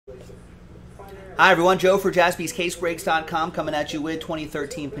Hi everyone, Joe for JaspysCaseBreaks.com coming at you with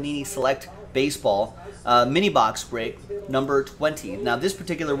 2013 Panini Select Baseball mini box break number 20. Now this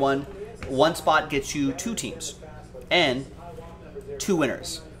particular one spot gets you 2 teams and 2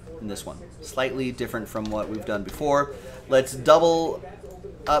 winners in this one. Slightly different from what we've done before. Let's double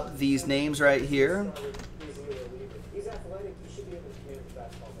up these names right here.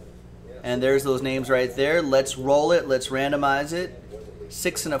 And there's those names right there. Let's roll it. Let's randomize it.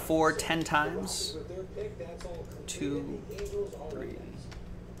 6 and a 4, 10 times. 2, 3,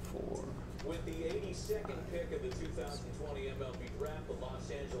 4. With the 82nd pick of the 2020 MLB draft, the Los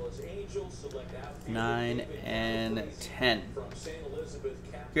Angeles Angels select outfielder 9 and 10.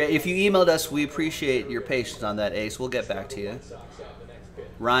 Great. If you emailed us, we appreciate your patience on that, Ace. We'll get back to you.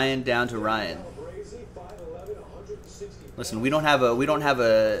 Ryan down to Ryan. Listen, we don't have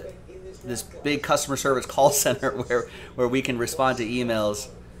this big customer service call center where we can respond to emails.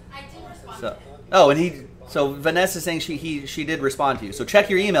 I did respond. So Vanessa's saying she did respond to you. So check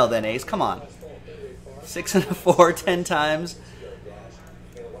your email then, Ace. Come on. 6 and a 4, 10 times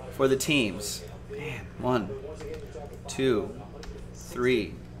for the teams. Man, 1, 2,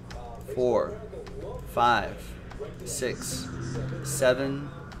 3, 4, 5, 6, 7,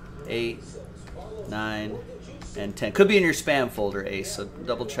 8, 9, and 10. Could be in your spam folder, Ace, so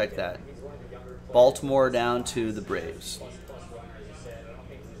double check that. Baltimore down to the Braves.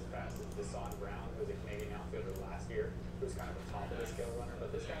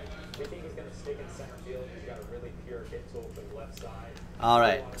 All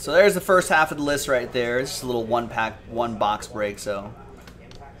right, so there's the first half of the list right there. It's just a little one box break, so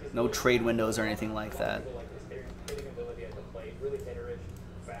no trade windows or anything like that.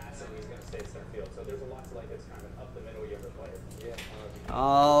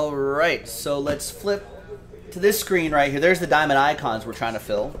 All right, so let's flip to this screen right here. There's the diamond icons we're trying to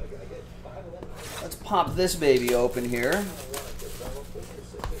fill. Let's pop this baby open here.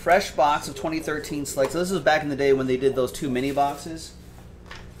 Fresh box of 2013 Select. So this was back in the day when they did those 2 mini boxes.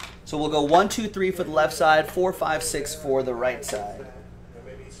 So we'll go 1, 2, 3 for the left side, 4, 5, 6 for the right side.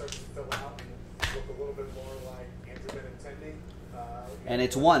 And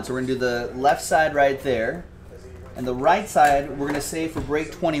it's 1, so we're going to do the left side right there. And the right side, we're going to save for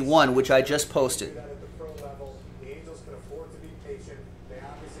break 21, which I just posted.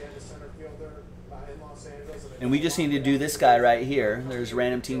 And we just need to do this guy right here. There's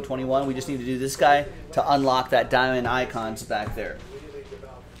random team 21. We just need to do this guy to unlock that diamond icons back there.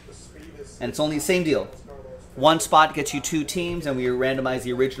 And it's only the same deal. 1 spot gets you 2 teams, and we randomize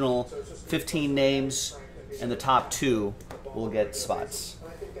the original 15 names, and the top 2 will get spots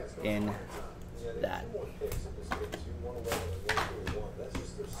in that.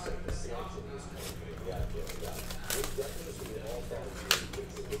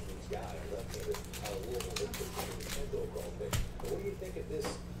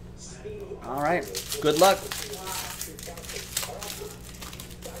 All right, good luck.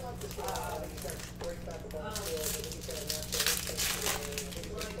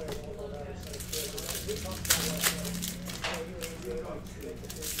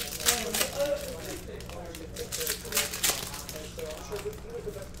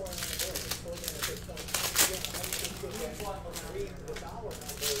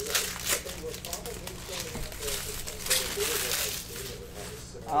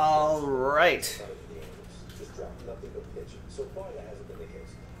 All right.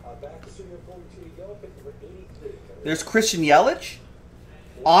 There's Christian Yelich.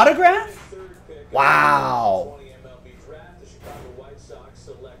 Autograph? Wow.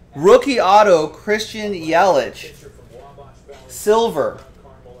 Rookie auto, Christian Yelich. Silver.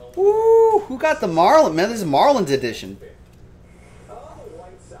 Woo, who got the Marlins? Man, this is Marlins edition.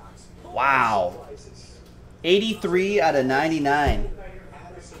 Wow. 83 out of 99.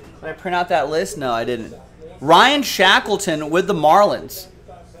 Did I print out that list? No, I didn't. Ryan Shackleton with the Marlins.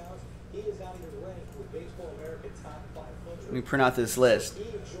 Let me print out this list.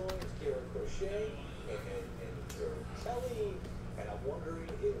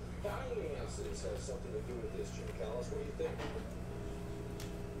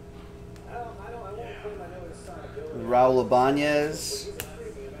 Raul Ibanez.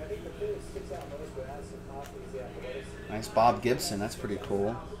 Nice Bob Gibson. That's pretty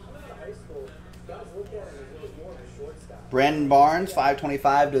cool. Brandon Barnes,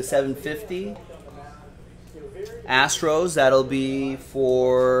 525 to 750. Astros, that'll be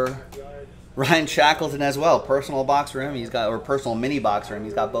for Ryan Shackleton as well. Personal box for him. He's got, or personal mini box for him.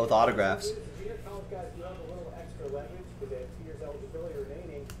 He's got both autographs.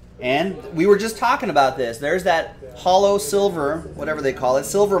 And we were just talking about this. There's that hollow silver, whatever they call it,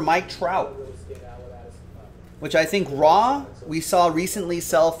 silver Mike Trout. which I think raw we saw recently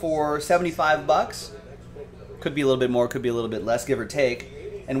sell for 75 bucks. Could be a little bit more, could be a little bit less, give or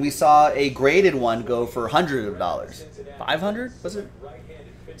take. And we saw a graded one go for $100 of dollars. 500 was it?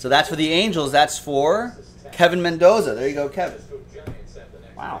 So that's for the Angels. That's for Kevin Mendoza. There you go, Kevin.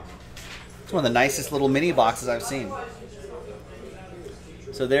 Wow. It's one of the nicest little mini boxes I've seen.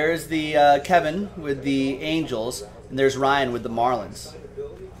 So there's the Kevin with the Angels, and there's Ryan with the Marlins.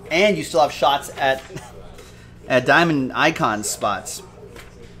 And you still have shots at Diamond Icons spots.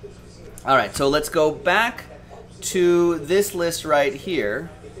 All right, so let's go back to this list right here.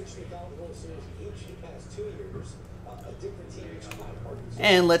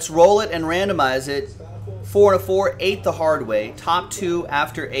 And let's roll it and randomize it. 4 and a 4, 8 the hard way. Top 2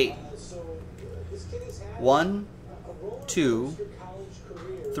 after 8. 1, 2,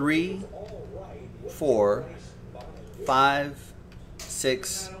 3, 4, 5,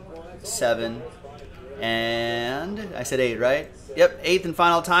 6, 7, and I said 8, right? Yep, 8th and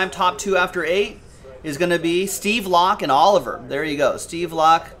final time. Top 2 after 8 is going to be Steve Locke and Oliver. There you go. Steve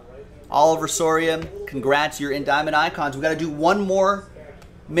Locke, Oliver Soria. Congrats, you're in Diamond Icons. We've got to do one more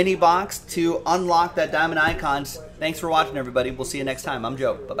mini box to unlock that Diamond Icons. Thanks for watching, everybody. We'll see you next time. I'm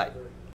Joe. Bye-bye.